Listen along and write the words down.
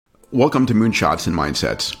Welcome to Moonshots and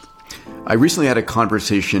Mindsets. I recently had a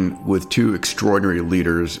conversation with two extraordinary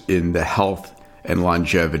leaders in the health and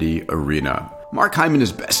longevity arena. Mark Hyman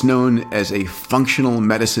is best known as a functional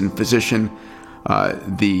medicine physician,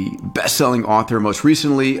 the best-selling author most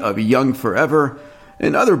recently of Young Forever,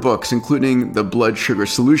 and other books including The Blood Sugar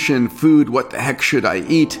Solution, Food, What the Heck Should I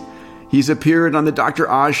Eat? He's appeared on the Dr.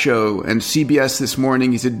 Oz Show and CBS This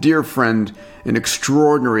Morning. He's a dear friend, an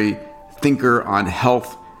extraordinary thinker on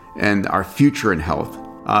health and our future in health.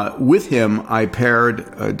 With him, I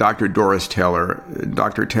paired Dr. Doris Taylor.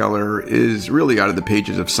 Dr. Taylor is really out of the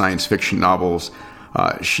pages of science fiction novels.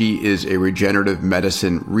 She is a regenerative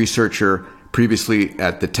medicine researcher, previously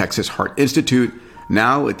at the Texas Heart Institute,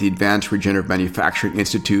 now at the Advanced Regenerative Manufacturing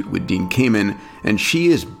Institute with Dean Kamen, and she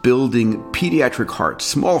is building pediatric hearts,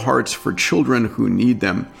 small hearts for children who need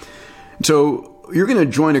them. So you're going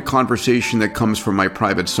to join a conversation that comes from my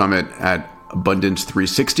private summit at Abundance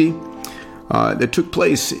 360 that took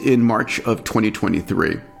place in March of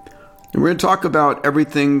 2023. And we're going to talk about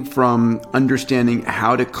everything from understanding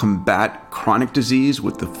how to combat chronic disease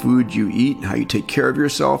with the food you eat and how you take care of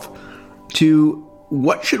yourself, to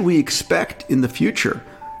what should we expect in the future?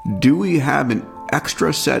 Do we have an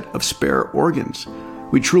extra set of spare organs?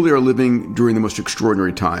 We truly are living during the most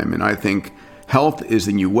extraordinary time, and I think health is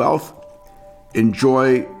the new wealth.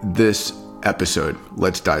 Enjoy this episode.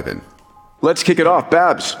 Let's dive in. Let's kick it off.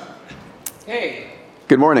 Babs. Hey.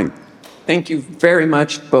 Good morning. Thank you very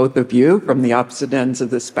much, both of you, from the opposite ends of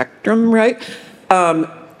the spectrum, right?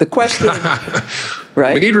 The question,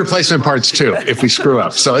 right? We need replacement parts too if we screw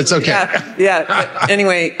up, so it's okay. Yeah.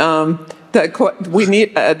 Anyway, we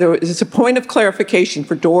need. There is a point of clarification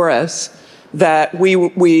for Doris that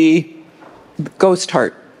we ghost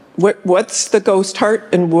heart. What's the ghost heart,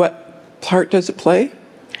 and what part does it play?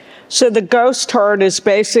 So the ghost heart is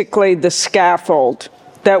basically the scaffold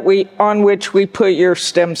on which we put your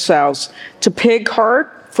stem cells. It's a pig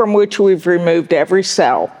heart from which we've removed every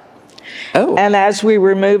cell. Oh. And as we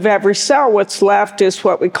remove every cell, what's left is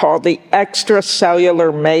what we call the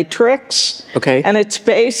extracellular matrix. Okay. And it's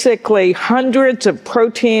basically hundreds of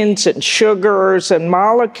proteins and sugars and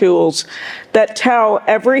molecules that tell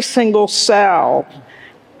every single cell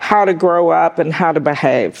how to grow up and how to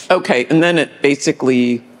behave. Okay, and then it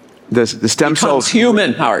basically The stem cells,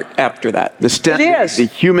 human heart after that. The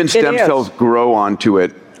human stem cells grow onto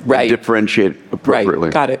it, right, and differentiate appropriately.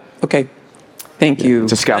 Right. Got it. Okay. Thank you.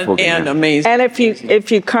 It's a scaffolding. And amazing. And if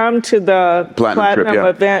you come to the Platinum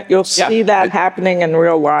event, you'll see that happening in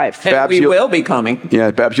real life. And Babs, we will be coming. Yeah,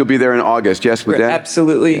 Babs, you'll be there in August. Yes, with that?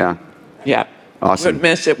 Absolutely. Yeah. Awesome. Wouldn't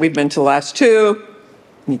miss it. We've been to the last two.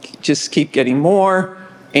 You just keep getting more,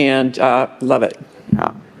 and love it.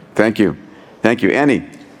 Yeah. Thank you. Annie.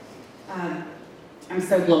 I'm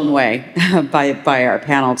so blown away by our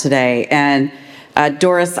panel today. And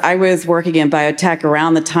Doris, I was working in biotech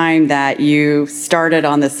around the time that you started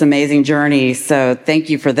on this amazing journey. So thank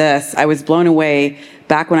you for this. I was blown away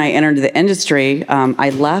back when I entered the industry.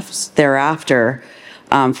 I left thereafter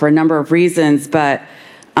for a number of reasons. But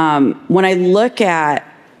when I look at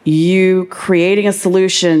you creating a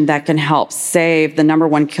solution that can help save the number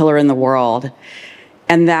one killer in the world,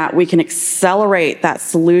 and that we can accelerate that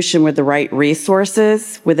solution with the right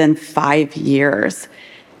resources within 5 years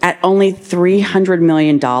at only $300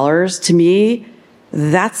 million, to me,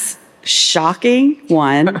 that's shocking,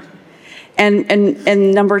 one.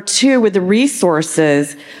 And number two, with the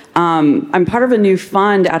resources, I'm part of a new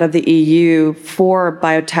fund out of the EU for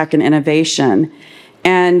biotech and innovation.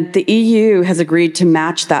 And the EU has agreed to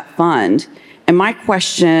match that fund. And my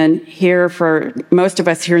question here for most of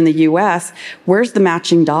us here in the U.S., where's the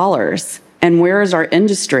matching dollars? And where is our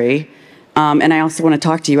industry? And I also want to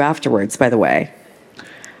talk to you afterwards, by the way.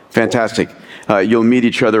 Fantastic. You'll meet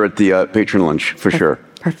each other at the patron lunch, for sure.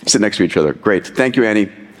 Perfect. Sit next to each other. Great. Thank you, Annie.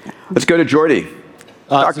 Let's go to Jordy.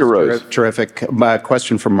 Dr. Rose. Terrific. My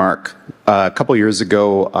question for Mark. A couple years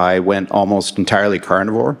ago, I went almost entirely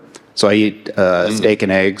carnivore. So I eat steak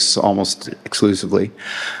and eggs almost exclusively.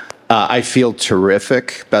 I feel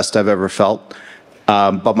terrific, best I've ever felt.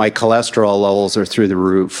 But my cholesterol levels are through the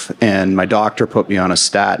roof, and my doctor put me on a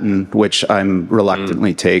statin, which I'm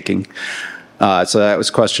reluctantly taking. So that was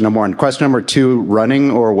question number one. Question number two,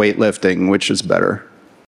 running or weightlifting, which is better?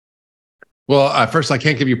 Well, first, I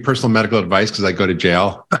can't give you personal medical advice because I go to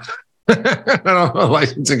jail. I don't have a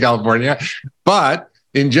license in California. But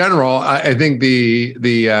in general, I think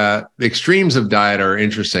the extremes of diet are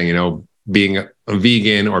interesting, being a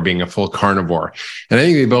vegan or being a full carnivore. And I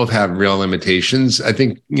think they both have real limitations. I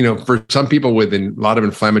think, for some people with a lot of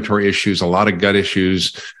inflammatory issues, a lot of gut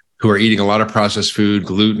issues, who are eating a lot of processed food,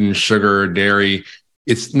 gluten, sugar, dairy,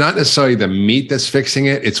 it's not necessarily the meat that's fixing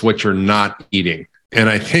it, it's what you're not eating. And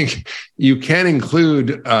I think you can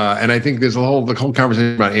include, and I think there's the whole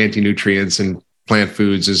conversation about anti-nutrients and plant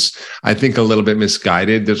foods is, I think, a little bit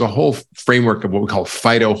misguided. There's a whole framework of what we call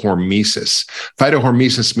phytohormesis.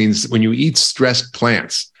 Phytohormesis means when you eat stressed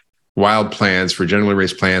plants, wild plants, regeneratively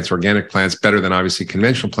raised plants, organic plants, better than obviously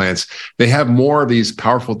conventional plants, they have more of these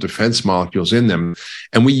powerful defense molecules in them.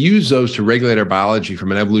 And we use those to regulate our biology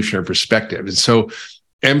from an evolutionary perspective. And so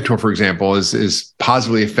mTOR, for example, is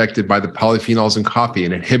positively affected by the polyphenols in coffee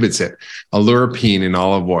and inhibits it. Aleuropine in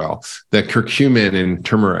olive oil, the curcumin in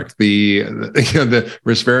turmeric, the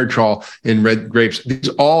resveratrol in red grapes. These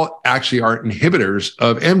all actually are inhibitors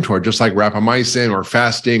of mTOR, just like rapamycin or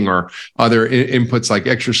fasting or other inputs like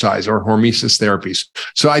exercise or hormesis therapies.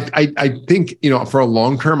 So I think, for a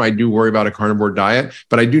long term, I do worry about a carnivore diet,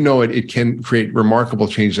 but I do know it can create remarkable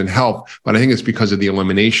changes in health. But I think it's because of the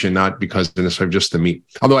elimination, not because of necessarily just the meat.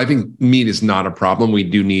 Although I think meat is not a problem. We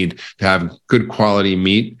do need to have good quality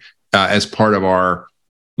meat as part of our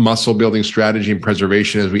muscle building strategy and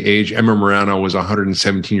preservation as we age. Emma Morano was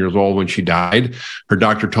 117 years old when she died. Her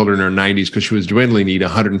doctor told her in her 90s, because she was dwindling, to eat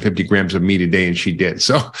 150 grams of meat a day, and she did.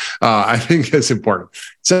 So I think that's important.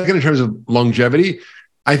 Second, in terms of longevity,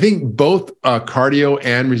 I think both cardio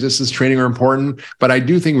and resistance training are important, but I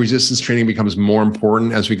do think resistance training becomes more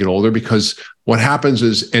important as we get older, because what happens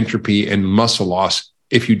is entropy and muscle loss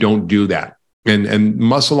if you don't do that. And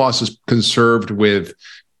muscle loss is conserved with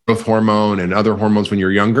growth hormone and other hormones when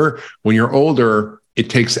you're younger. When you're older, it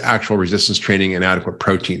takes actual resistance training and adequate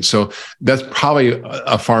protein. So that's probably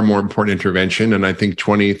a far more important intervention. And I think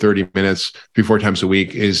 20, 30 minutes, 3-4 times a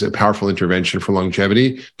week is a powerful intervention for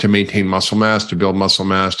longevity, to maintain muscle mass, to build muscle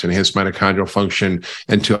mass, to enhance mitochondrial function,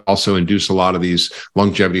 and to also induce a lot of these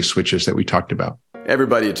longevity switches that we talked about. Hey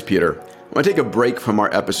everybody, it's Peter. I want to take a break from our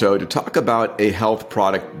episode to talk about a health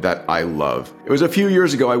product that I love. It was a few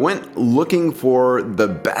years ago. I went looking for the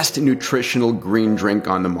best nutritional green drink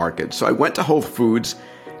on the market. So I went to Whole Foods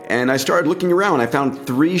and I started looking around. I found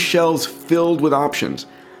 3 shelves filled with options.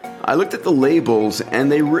 I looked at the labels and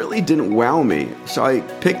they really didn't wow me. So I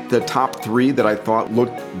picked the top 3 that I thought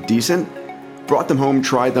looked decent, brought them home,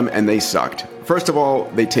 tried them, and they sucked. First of all,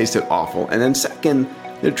 they tasted awful. And then second,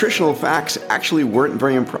 the nutritional facts actually weren't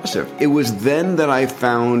very impressive. It was then that I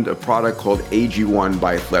found a product called AG1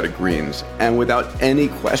 by Athletic Greens. And without any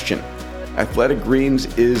question, Athletic Greens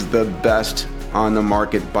is the best on the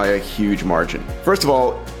market by a huge margin. First of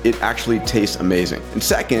all, it actually tastes amazing. And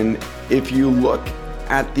second, if you look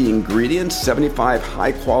at the ingredients, 75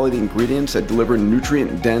 high-quality ingredients that deliver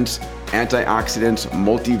nutrient-dense antioxidants,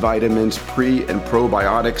 multivitamins, pre- and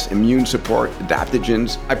probiotics, immune support,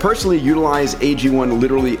 adaptogens. I personally utilize AG1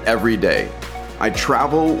 literally every day. I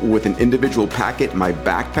travel with an individual packet in my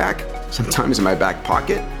backpack, sometimes in my back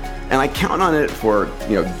pocket, and I count on it for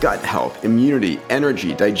gut health, immunity,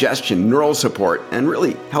 energy, digestion, neural support, and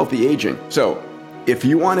really healthy aging. So if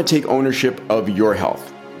you want to take ownership of your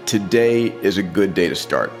health, today is a good day to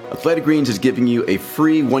start. Athletic Greens is giving you a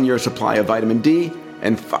free 1-year supply of vitamin D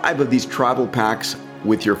and 5 of these travel packs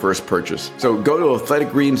with your first purchase. So go to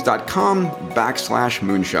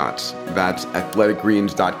athleticgreens.com/moonshots. That's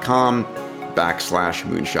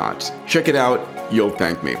athleticgreens.com/moonshots. Check it out. You'll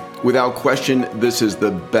thank me. Without question, this is the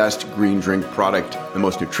best green drink product, the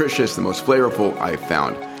most nutritious, the most flavorful I've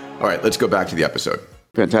found. All right, let's go back to the episode.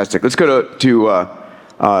 Fantastic. Let's go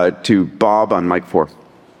to Bob on mic 4.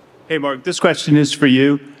 Hey, Mark, this question is for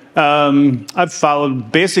you. I've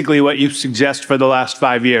followed basically what you suggest for the last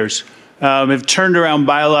 5 years. I've turned around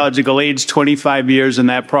biological age 25 years in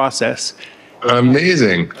that process.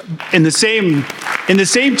 Amazing. In the same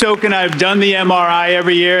token, I've done the MRI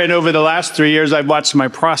every year, and over the last 3 years, I've watched my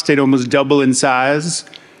prostate almost double in size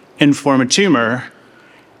and form a tumor.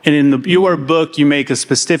 And in your book, you make a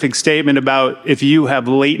specific statement about if you have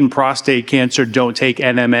latent prostate cancer, don't take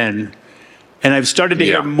NMN. And I've started to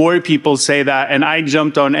hear more people say that, and I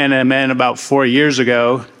jumped on NMN about 4 years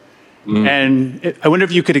ago. And I wonder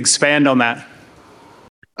if you could expand on that.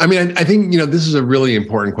 I mean, I think, this is a really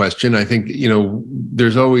important question. I think,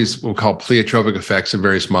 there's always what we call pleiotropic effects of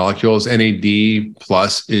various molecules. NAD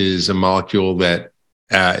plus is a molecule that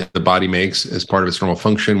the body makes as part of its normal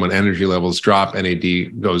function. When energy levels drop,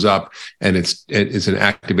 NAD goes up, and it's an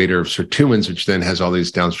activator of sirtuins, which then has all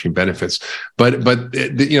these downstream benefits. But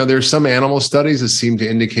there's some animal studies that seem to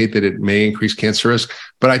indicate that it may increase cancer risk,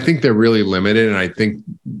 but I think they're really limited. And I think,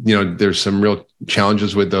 there's some real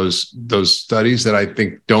challenges with those studies that I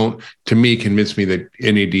think don't, to me, convince me that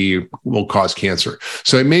NAD will cause cancer.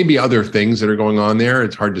 So it may be other things that are going on there.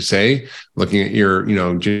 It's hard to say. Looking at your,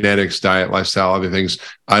 genetics, diet, lifestyle, other things.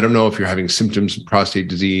 I don't know if you're having symptoms of prostate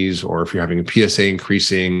disease, or if you're having a PSA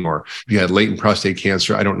increasing, or if you had latent prostate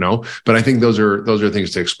cancer. I don't know, but I think those are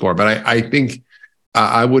things to explore. But I think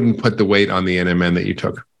I wouldn't put the weight on the NMN that you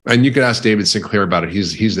took. And you could ask David Sinclair about it.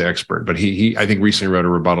 He's the expert, but he I think recently wrote a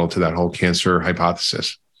rebuttal to that whole cancer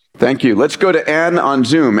hypothesis. Thank you. Let's go to Anne on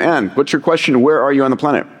Zoom. Anne, what's your question? Where are you on the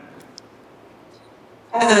planet?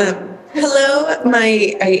 Hello.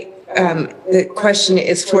 The question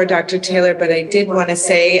is for Dr. Taylor, but I did want to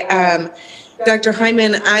say, Dr.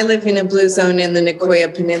 Hyman, I live in a blue zone in the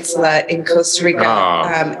Nicoya Peninsula in Costa Rica,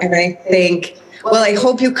 and I think. Well, I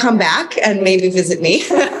hope you come back and maybe visit me.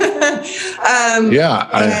 I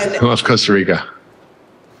love Costa Rica.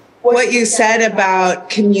 What you said about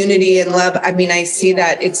community and love, I mean, I see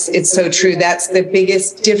that it's so true. That's the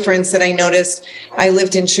biggest difference that I noticed. I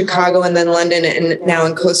lived in Chicago and then London and now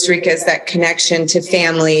in Costa Rica, is that connection to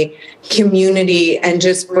family, community, and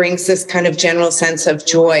just brings this kind of general sense of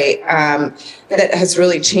joy that has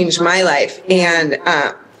really changed my life. And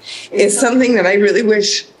it's something that I really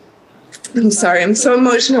wish. I'm sorry, I'm so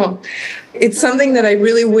emotional. It's something that I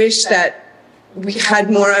really wish that we had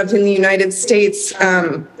more of in the United States.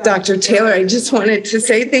 Dr. Taylor, I just wanted to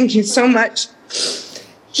say thank you so much.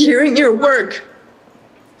 Hearing your work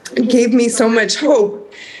gave me so much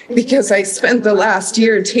hope, because I spent the last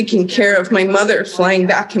year taking care of my mother, flying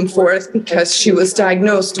back and forth because she was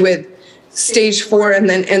diagnosed with stage 4 and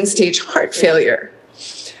then end-stage heart failure.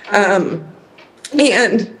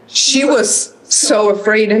 And she was so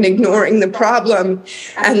afraid and ignoring the problem,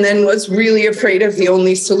 and then was really afraid of the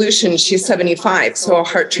only solution. She's 75, so a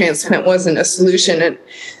heart transplant wasn't a solution. And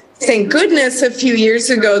thank goodness a few years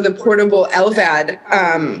ago, the portable LVAD,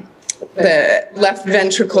 the left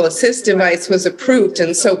ventricle assist device, was approved.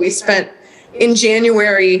 And so we spent, in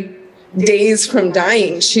January, days from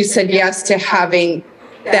dying. She said yes to having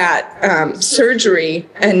that surgery,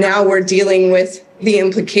 and now we're dealing with the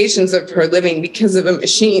implications of her living because of a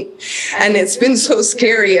machine. And it's been so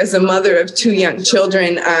scary as a mother of 2 young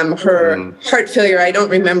children. Her heart failure, I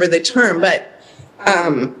don't remember the term, but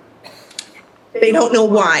they don't know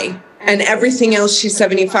why. And everything else, she's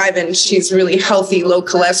 75 and she's really healthy, low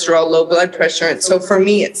cholesterol, low blood pressure. And so for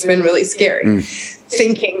me, it's been really scary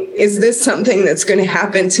thinking, is this something that's going to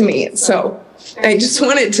happen to me? And so I just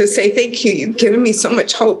wanted to say thank you. You've given me so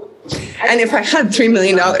much hope. And if I had $3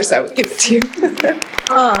 million, I would give it to you. Can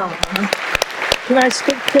I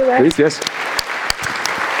speak to that? Please, yes.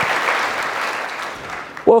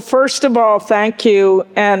 Well, first of all, thank you.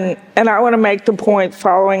 And I want to make the point,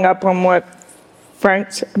 following up on what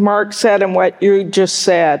Mark said and what you just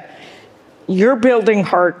said. You're building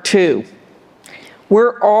heart too.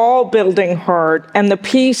 We're all building heart. And the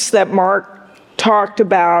piece that Mark talked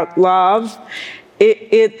about, love,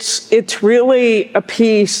 it's really a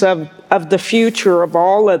piece of the future of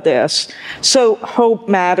all of this. So hope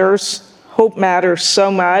matters. Hope matters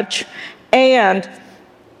so much. And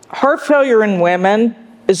heart failure in women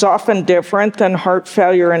is often different than heart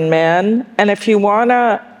failure in men. And if you want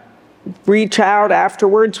to reach out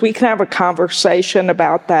afterwards, we can have a conversation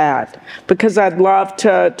about that, because I'd love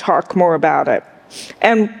to talk more about it.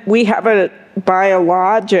 And we have a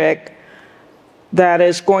biologic that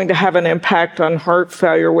is going to have an impact on heart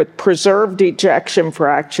failure with preserved ejection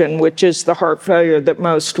fraction, which is the heart failure that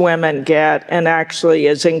most women get and actually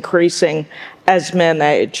is increasing as men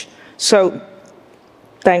age. So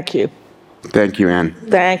thank you. Thank you, Anne.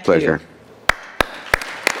 Thank Pleasure.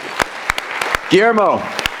 Guillermo.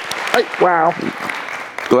 Wow.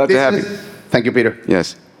 Glad to have you. Thank you, Peter.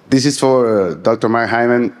 Yes. This is for Dr. Mark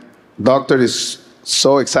Hyman. Doctor, it's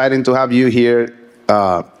so exciting to have you here.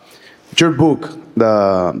 Your book,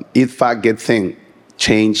 the Eat Fat, Get Thin,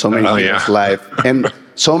 changed so many people's lives. And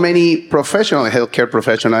so many professional, healthcare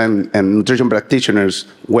professionals and nutrition practitioners'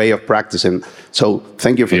 way of practicing. So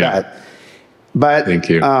thank you for that. But thank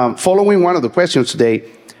you. Following one of the questions today,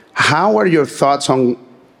 how are your thoughts on,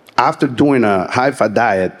 after doing a high-fat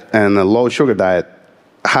diet and a low-sugar diet,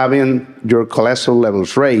 having your cholesterol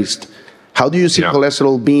levels raised, how do you see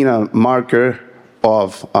cholesterol being a marker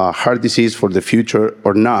of heart disease for the future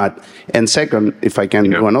or not? And second, if I can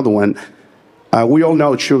do another one, we all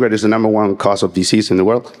know sugar is the #1 cause of disease in the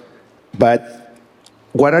world, but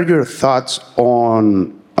what are your thoughts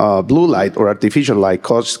on blue light or artificial light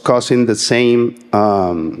causing the same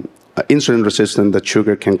insulin resistance that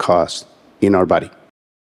sugar can cause in our body?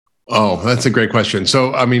 Oh, that's a great question.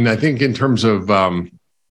 So, I mean, I think in terms of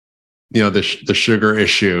the sugar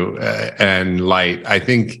issue and light. I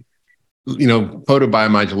think,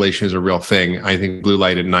 photobiomodulation is a real thing. I think blue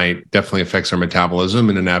light at night definitely affects our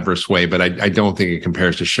metabolism in an adverse way, but I don't think it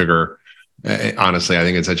compares to sugar. Honestly, I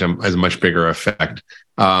think it's has a much bigger effect.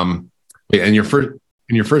 And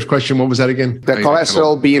your first question, what was that again? The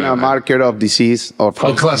cholesterol being a marker of disease or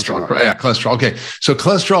cholesterol. Yeah, cholesterol. Okay, so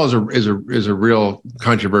cholesterol is a real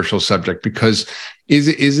controversial subject because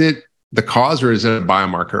is it the cause or is it a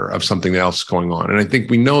biomarker of something else going on? And I think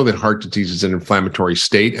we know that heart disease is an inflammatory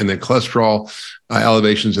state, and that cholesterol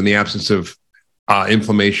elevations in the absence of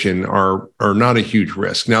inflammation are not a huge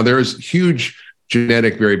risk. Now, there is huge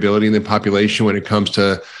genetic variability in the population when it comes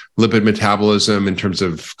to lipid metabolism, in terms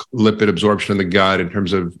of lipid absorption in the gut, in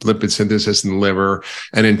terms of lipid synthesis in the liver,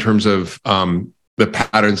 and in terms of the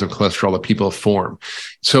patterns of cholesterol that people form.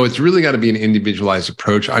 So it's really got to be an individualized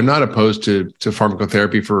approach. I'm not opposed to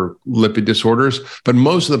pharmacotherapy for lipid disorders, but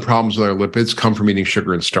most of the problems with our lipids come from eating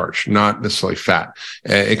sugar and starch, not necessarily fat,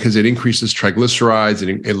 because it increases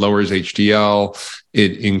triglycerides, it lowers HDL,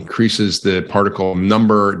 it increases the particle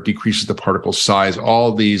number, decreases the particle size.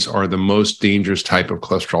 All these are the most dangerous type of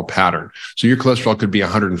cholesterol pattern. So your cholesterol could be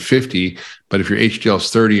 150, but if your HDL is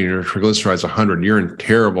 30 and your triglycerides 100, you're in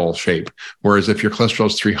terrible shape. Whereas if your cholesterol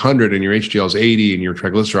is 300 and your HDL is 80 and your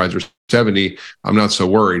triglycerides are 70, I'm not so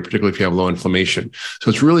worried, particularly if you have low inflammation. So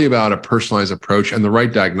it's really about a personalized approach and the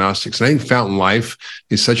right diagnostics. And I think Fountain Life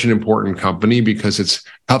is such an important company because it's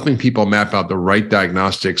helping people map out the right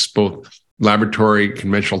diagnostics, both laboratory,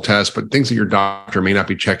 conventional tests, but things that your doctor may not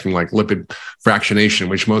be checking, like lipid fractionation,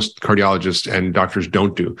 which most cardiologists and doctors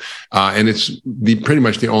don't do. And it's pretty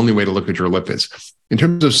much the only way to look at your lipids. In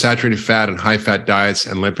terms of saturated fat and high fat diets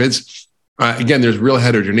and lipids, again, there's real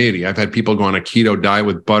heterogeneity. I've had people go on a keto diet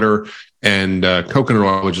with butter and coconut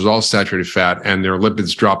oil, which is all saturated fat, and their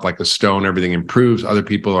lipids drop like a stone. Everything improves. Other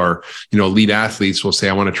people are, elite athletes will say,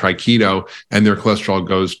 I want to try keto, and their cholesterol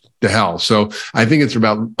goes to hell. So I think it's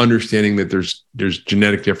about understanding that there's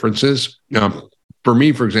genetic differences. For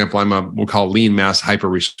me, for example, I'm we'll call lean mass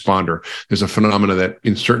hyperresponder. There's a phenomena that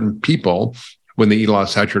in certain people, when they eat a lot of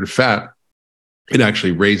saturated fat, it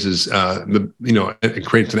actually raises it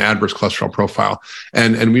creates an adverse cholesterol profile.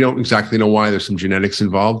 And we don't exactly know why. There's some genetics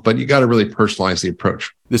involved, but you got to really personalize the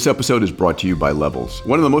approach. This episode is brought to you by Levels.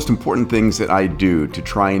 One of the most important things that I do to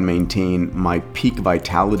try and maintain my peak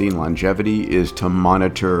vitality and longevity is to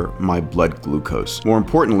monitor my blood glucose. More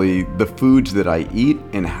importantly, the foods that I eat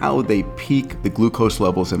and how they peak the glucose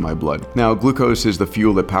levels in my blood. Now, glucose is the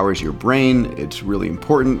fuel that powers your brain. It's really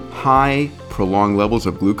important. High, prolonged levels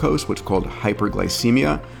of glucose, what's called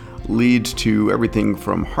hyperglycemia, leads to everything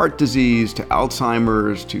from heart disease to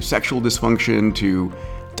Alzheimer's to sexual dysfunction to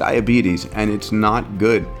diabetes, and it's not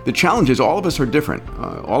good. The challenge is all of us are different.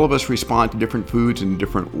 All of us respond to different foods in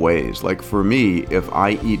different ways. Like for me, if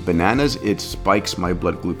I eat bananas, it spikes my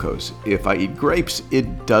blood glucose. If I eat grapes,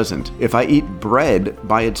 it doesn't. If I eat bread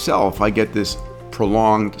by itself, I get this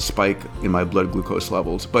prolonged spike in my blood glucose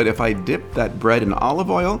levels. But if I dip that bread in olive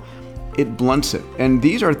oil, it blunts it. And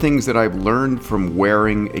these are things that I've learned from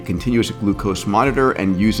wearing a continuous glucose monitor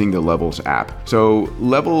and using the Levels app. So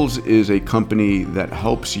Levels is a company that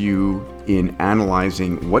helps you in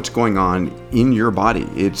analyzing what's going on in your body.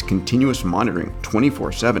 It's continuous monitoring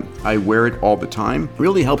 24/7. I wear it all the time. It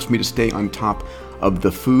really helps me to stay on top of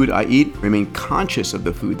the food I eat, remain conscious of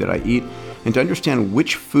the food that I eat, and to understand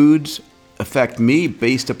which foods affect me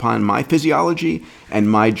based upon my physiology and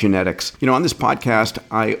my genetics. On this podcast,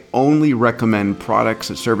 I only recommend products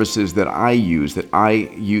and services that I use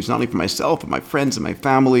not only for myself, but my friends and my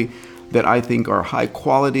family, that I think are high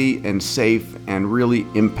quality and safe and really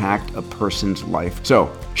impact a person's life. So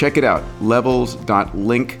check it out,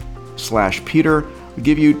 levels.link/Peter. We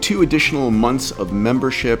give you 2 additional months of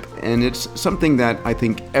membership, and it's something that I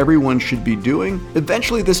think everyone should be doing.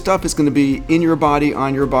 Eventually, this stuff is going to be in your body,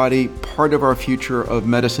 on your body, part of our future of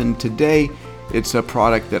medicine. Today, it's a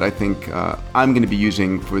product that I think I'm going to be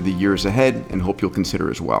using for the years ahead and hope you'll consider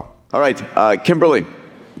as well. All right, Kimberly.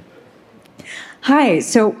 Hi.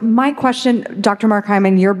 So my question, Dr. Mark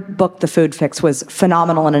Hyman, your book, The Food Fix, was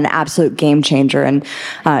phenomenal and an absolute game changer. And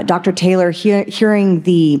Dr. Taylor, hearing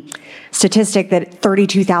the statistic that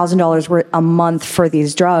 $32,000 a month for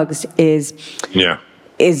these drugs is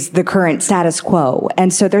the current status quo.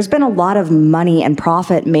 And so there's been a lot of money and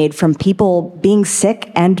profit made from people being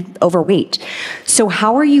sick and overweight. So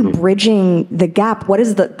how are you bridging the gap? What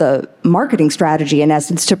is the marketing strategy, in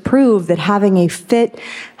essence, to prove that having a fit,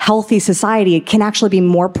 healthy society can actually be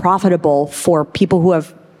more profitable for people who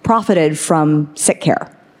have profited from sick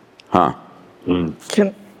care?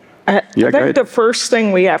 I think the first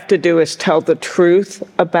thing we have to do is tell the truth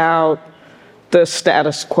about the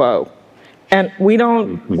status quo. And we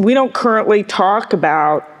don't currently talk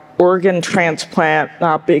about organ transplant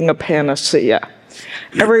not being a panacea.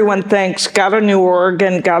 Everyone thinks, got a new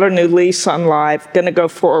organ, got a new lease on life, gonna go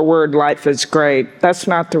forward, life is great. That's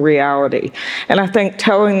not the reality. And I think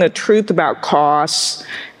telling the truth about costs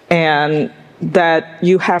and that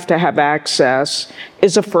you have to have access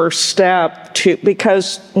is a first step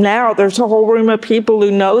because now there's a whole room of people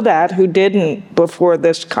who know that who didn't before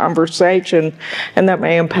this conversation, and that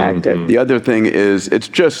may impact it. The other thing is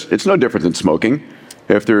it's no different than smoking.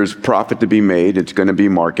 If there's profit to be made, it's going to be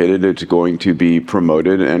marketed, it's going to be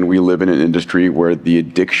promoted, and we live in an industry where the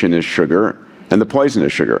addiction is sugar and the poison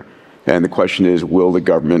is sugar. And the question is, will the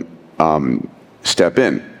government step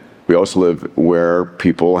in? We also live where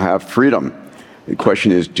people have freedom. The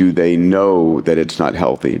question is, do they know that it's not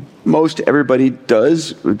healthy? Most everybody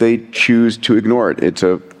does. They choose to ignore it. It's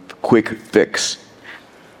a quick fix.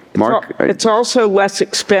 Mark? It's also less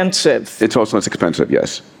expensive. It's also less expensive,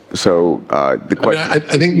 yes. So the question...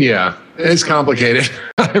 I think, yeah, it's complicated.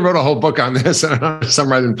 I wrote a whole book on this, and I'll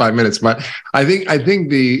summarize in 5 minutes. But I think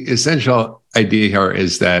the essential idea here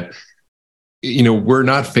is that, we're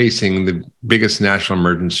not facing the biggest national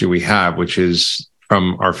emergency we have, which is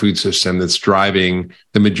from our food system that's driving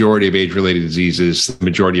the majority of age-related diseases, the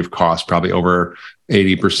majority of costs, probably over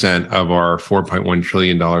 80% of our $4.1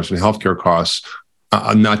 trillion in healthcare costs,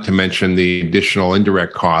 not to mention the additional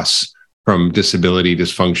indirect costs from disability,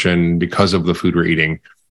 dysfunction because of the food we're eating.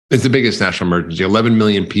 It's the biggest national emergency. 11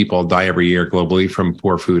 million people die every year globally from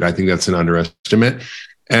poor food. I think that's an underestimate.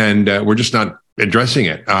 And we're just not addressing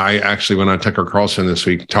it. I actually went on Tucker Carlson this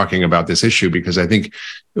week talking about this issue because I think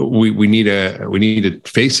we need to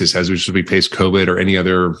face this as we face COVID or any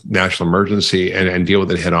other national emergency and deal with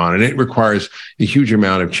it head on. And it requires a huge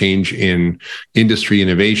amount of change in industry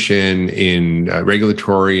innovation, in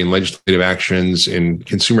regulatory and legislative actions, in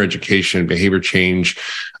consumer education, behavior change,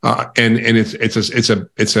 and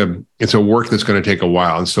it's a work that's going to take a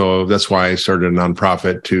while. And so that's why I started a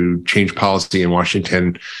nonprofit to change policy in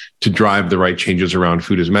Washington to drive the right changes around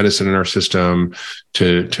food as medicine in our system,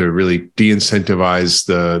 to really de-incentivize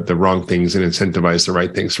the wrong things and incentivize the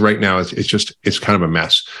right things. Right now, it's kind of a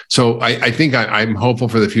mess. So I think I'm hopeful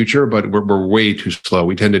for the future, but we're way too slow.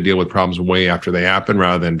 We tend to deal with problems way after they happen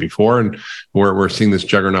rather than before, and we're seeing this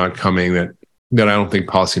juggernaut coming that I don't think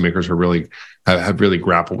policymakers have really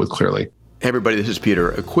grappled with clearly. Hey everybody, this is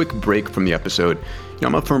Peter. A quick break from the episode.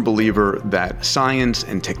 I'm a firm believer that science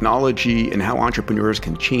and technology and how entrepreneurs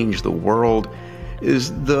can change the world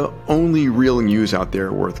is the only real news out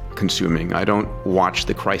there worth consuming. I don't watch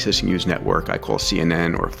the crisis news network I call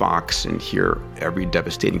CNN or Fox and hear every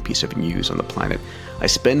devastating piece of news on the planet. I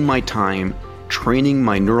spend my time training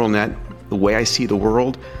my neural net the way I see the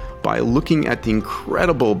world by looking at the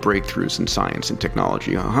incredible breakthroughs in science and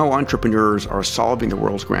technology, how entrepreneurs are solving the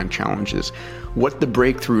world's grand challenges, what the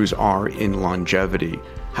breakthroughs are in longevity,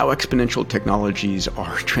 how exponential technologies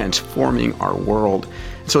are transforming our world.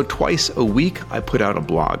 So twice a week, I put out a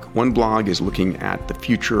blog. One blog is looking at the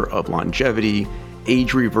future of longevity,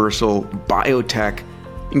 age reversal, biotech,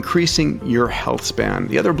 increasing your health span.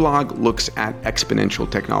 The other blog looks at exponential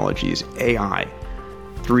technologies, AI,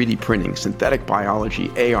 3D printing, synthetic biology,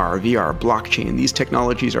 AR, VR, blockchain. These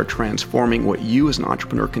technologies are transforming what you as an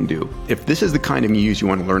entrepreneur can do. If this is the kind of news you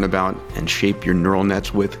want to learn about and shape your neural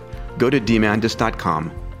nets with, go to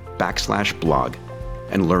demandis.com/blog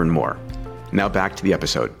and learn more. Now back to the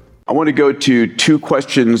episode. I want to go to two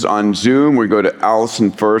questions on Zoom. We go to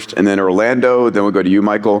Allison first, and then Orlando, then we'll go to you,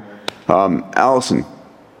 Michael. Allison.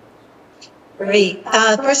 Great.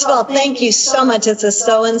 First of all, thank you so much. This is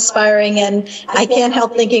so inspiring, and I can't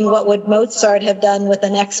help thinking, what would Mozart have done with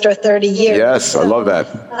an extra 30 years? Yes, I love that.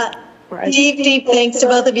 Deep thanks to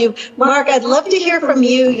both of you. Mark, I'd love to hear from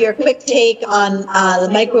you your quick take on the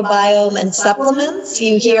microbiome and supplements.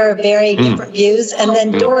 You hear very different views. And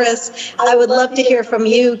then Doris, I would love to hear from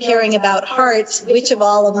you, caring about hearts, which of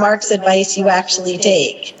all of Mark's advice you actually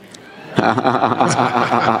take.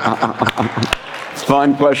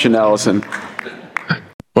 Fun question, Allison.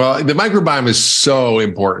 Well, the microbiome is so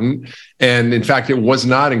important. And in fact, it was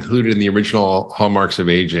not included in the original Hallmarks of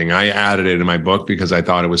Aging. I added it in my book because I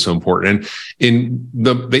thought it was so important. And in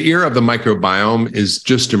the era of the microbiome is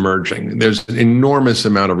just emerging. There's an enormous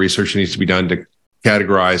amount of research that needs to be done to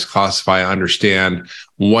categorize, classify, understand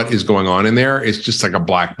what is going on in there. It's just like a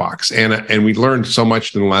black box. And we learned so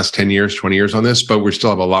much in the last 10 years, 20 years on this, but we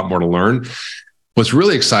still have a lot more to learn. what's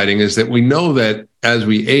really exciting is that we know that as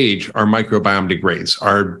we age, our microbiome degrades,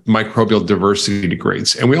 our microbial diversity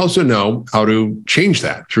degrades. And we also know how to change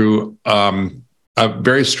that through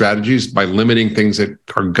various strategies by limiting things that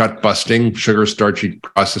are gut busting, sugar, starchy,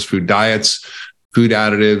 processed food diets, food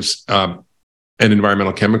additives, and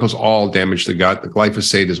environmental chemicals all damage the gut. The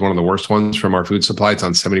glyphosate is one of the worst ones from our food supply. It's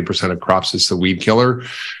on 70% of crops. It's the weed killer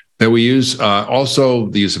that we use. Also,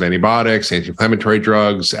 the use of antibiotics, anti-inflammatory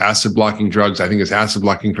drugs, acid-blocking drugs. I think it's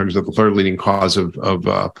acid-blocking drugs are the third leading cause of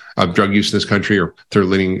drug use in this country, or third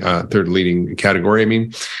leading category. I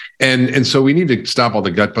mean, and so we need to stop all the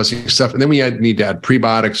gut-busting stuff, and then we need to add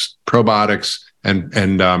prebiotics, probiotics, and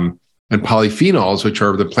polyphenols, which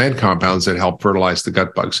are the plant compounds that help fertilize the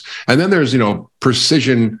gut bugs. And then there's,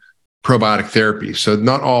 precision probiotic therapy. So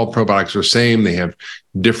not all probiotics are the same. They have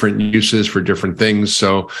different uses for different things.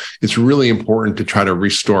 So it's really important to try to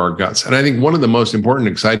restore our guts. And I think one of the most important,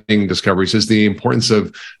 exciting discoveries is the importance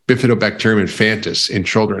of Bifidobacterium infantis in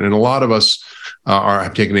children. And a lot of us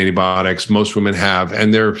have taken antibiotics. Most women have,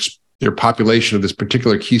 and their population of this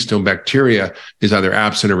particular keystone bacteria is either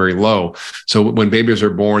absent or very low. So when babies are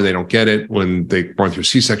born, they don't get it. When they're born through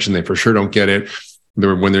C-section, they for sure don't get it.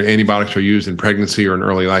 When their antibiotics are used in pregnancy or in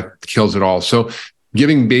early life, it kills it all. So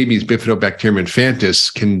giving babies Bifidobacterium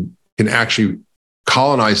infantis can actually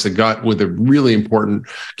colonize the gut with a really important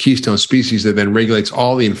keystone species that then regulates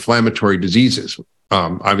all the inflammatory diseases.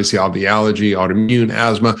 Obviously, all the allergy, autoimmune,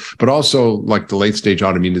 asthma, but also like the late stage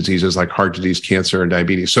autoimmune diseases like heart disease, cancer, and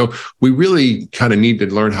diabetes. So we really kind of need to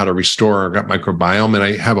learn how to restore our gut microbiome. And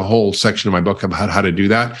I have a whole section in my book about how to do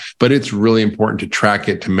that. But it's really important to track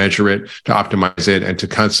it, to measure it, to optimize it, and to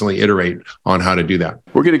constantly iterate on how to do that.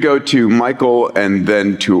 We're going to go to Michael and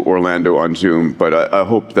then to Orlando on Zoom. But I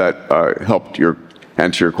hope that helped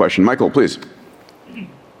answer your question. Michael, please.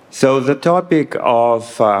 So the topic of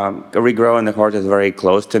regrowing the heart is very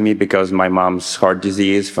close to me because my mom's heart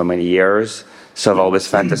disease for many years. So I've always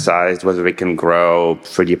fantasized whether we can grow,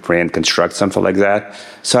 3D print, construct something like that.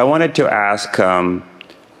 So I wanted to ask,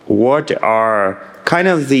 what are kind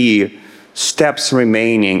of the steps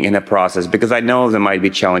remaining in the process? Because I know there might be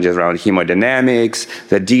challenges around hemodynamics,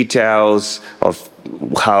 the details of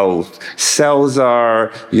how cells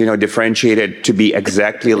are, differentiated to be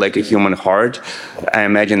exactly like a human heart. I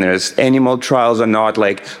imagine there's animal trials or not.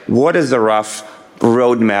 Like, what is the rough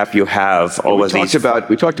roadmap you have over these?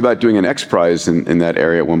 We talked about doing an X Prize in that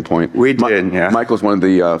area at one point. We did, yeah. Michael's one of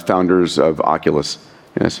the founders of Oculus.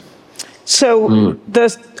 Yes. So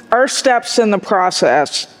our steps in the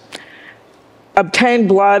process: obtain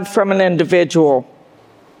blood from an individual,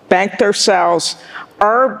 bank their cells.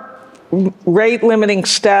 Our rate limiting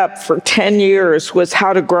step for 10 years was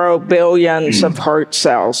how to grow billions of heart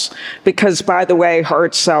cells, because, by the way,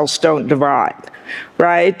 heart cells don't divide,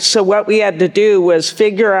 right? So what we had to do was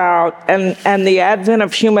figure out, and the advent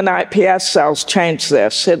of human iPS cells changed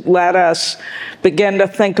this. It let us begin to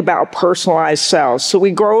think about personalized cells. So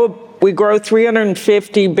we grow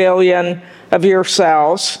 350 billion of your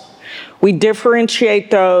cells. We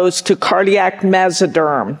differentiate those to cardiac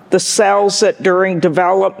mesoderm, the cells that during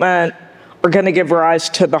development are going to give rise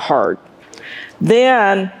to the heart.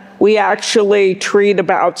 Then we actually treat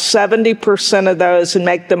about 70% of those and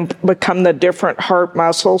make them become the different heart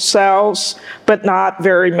muscle cells, but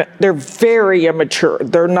they're very immature.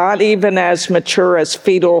 They're not even as mature as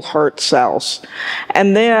fetal heart cells.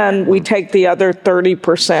 And then we take the other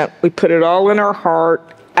 30%, we put it all in our heart,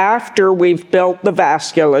 after we've built the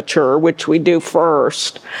vasculature, which we do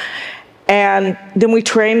first, and then we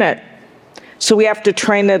train it. So we have to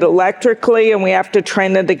train it electrically, and we have to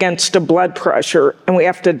train it against a blood pressure, and we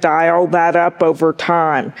have to dial that up over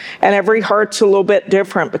time. And every heart's a little bit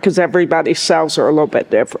different because everybody's cells are a little bit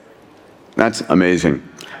different. That's amazing.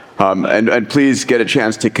 And please get a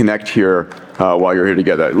chance to connect here while you're here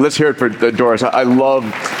together. Let's hear it for Doris. I love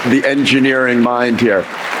the engineering mind here.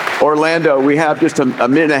 Orlando, we have just a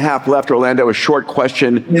minute and a half left. Orlando, a short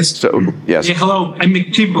question. Yes. So, yes. Yeah, hello, I'm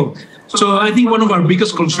Timbo. So I think one of our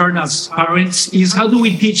biggest concerns as parents is how do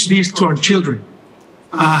we teach this to our children?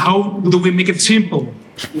 How do we make it simple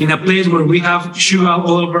in a place where we have sugar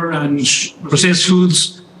all over and processed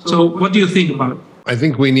foods? So what do you think about it? I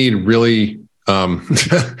think we need really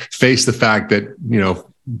face the fact that,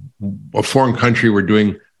 a foreign country, we're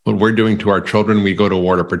doing what we're doing to our children. We go to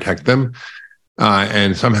war to protect them.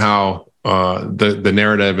 And somehow the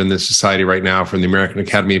narrative in this society right now from the American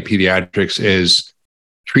Academy of Pediatrics is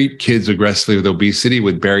treat kids aggressively with obesity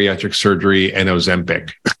with bariatric surgery and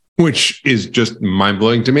Ozempic, which is just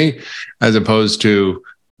mind-blowing to me, as opposed to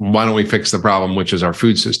why don't we fix the problem, which is our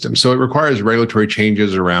food system. So it requires regulatory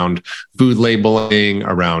changes around food labeling,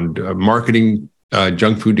 around marketing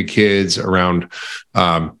junk food to kids, around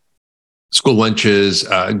school lunches,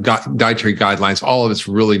 dietary guidelines. All of this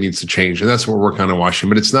really needs to change. And that's what we're working on in Washington.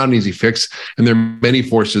 But it's not an easy fix. And there are many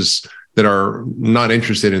forces that are not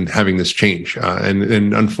interested in having this change.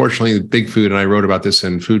 And unfortunately, Big Food, and I wrote about this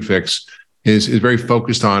in Food Fix, is very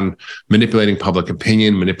focused on manipulating public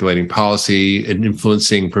opinion, manipulating policy, and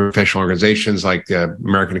influencing professional organizations like the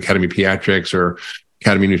American Academy of Pediatrics or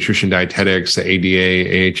Academy of Nutrition Dietetics, the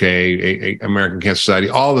ADA, AHA, American Cancer Society.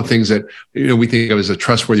 All the things that we think of as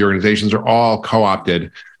trustworthy organizations are all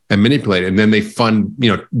co-opted and manipulated. And then they fund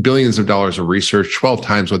billions of dollars of research, 12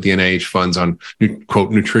 times what the NIH funds on,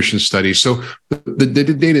 quote, nutrition studies. So the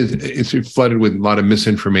data is flooded with a lot of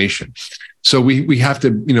misinformation. So we have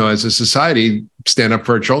to, as a society, stand up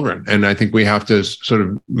for our children. And I think we have to sort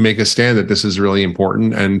of make a stand that this is really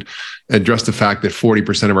important and address the fact that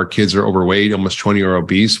 40% of our kids are overweight, almost 20 are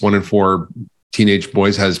obese. 1 in 4 teenage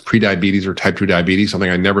boys has prediabetes or type 2 diabetes, something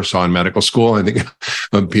I never saw in medical school. I think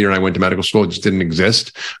when Peter and I went to medical school, it just didn't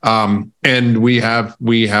exist. And we have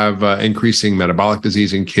increasing metabolic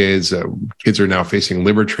disease in kids. Kids are now facing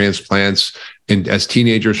liver transplants, and as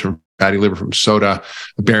teenagers from fatty liver from soda,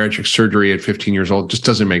 bariatric surgery at 15 years old just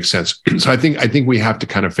doesn't make sense. So I think we have to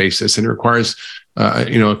kind of face this, and it requires kind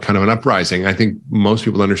of an uprising. I think most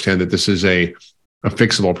people understand that this is a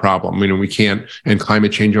fixable problem. We can't end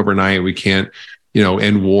climate change overnight. We can't,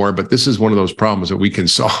 end war, but this is one of those problems that we can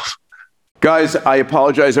solve. Guys, I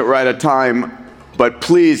apologize that we're out of time, but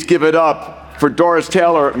please give it up for Doris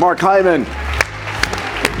Taylor, Mark Hyman,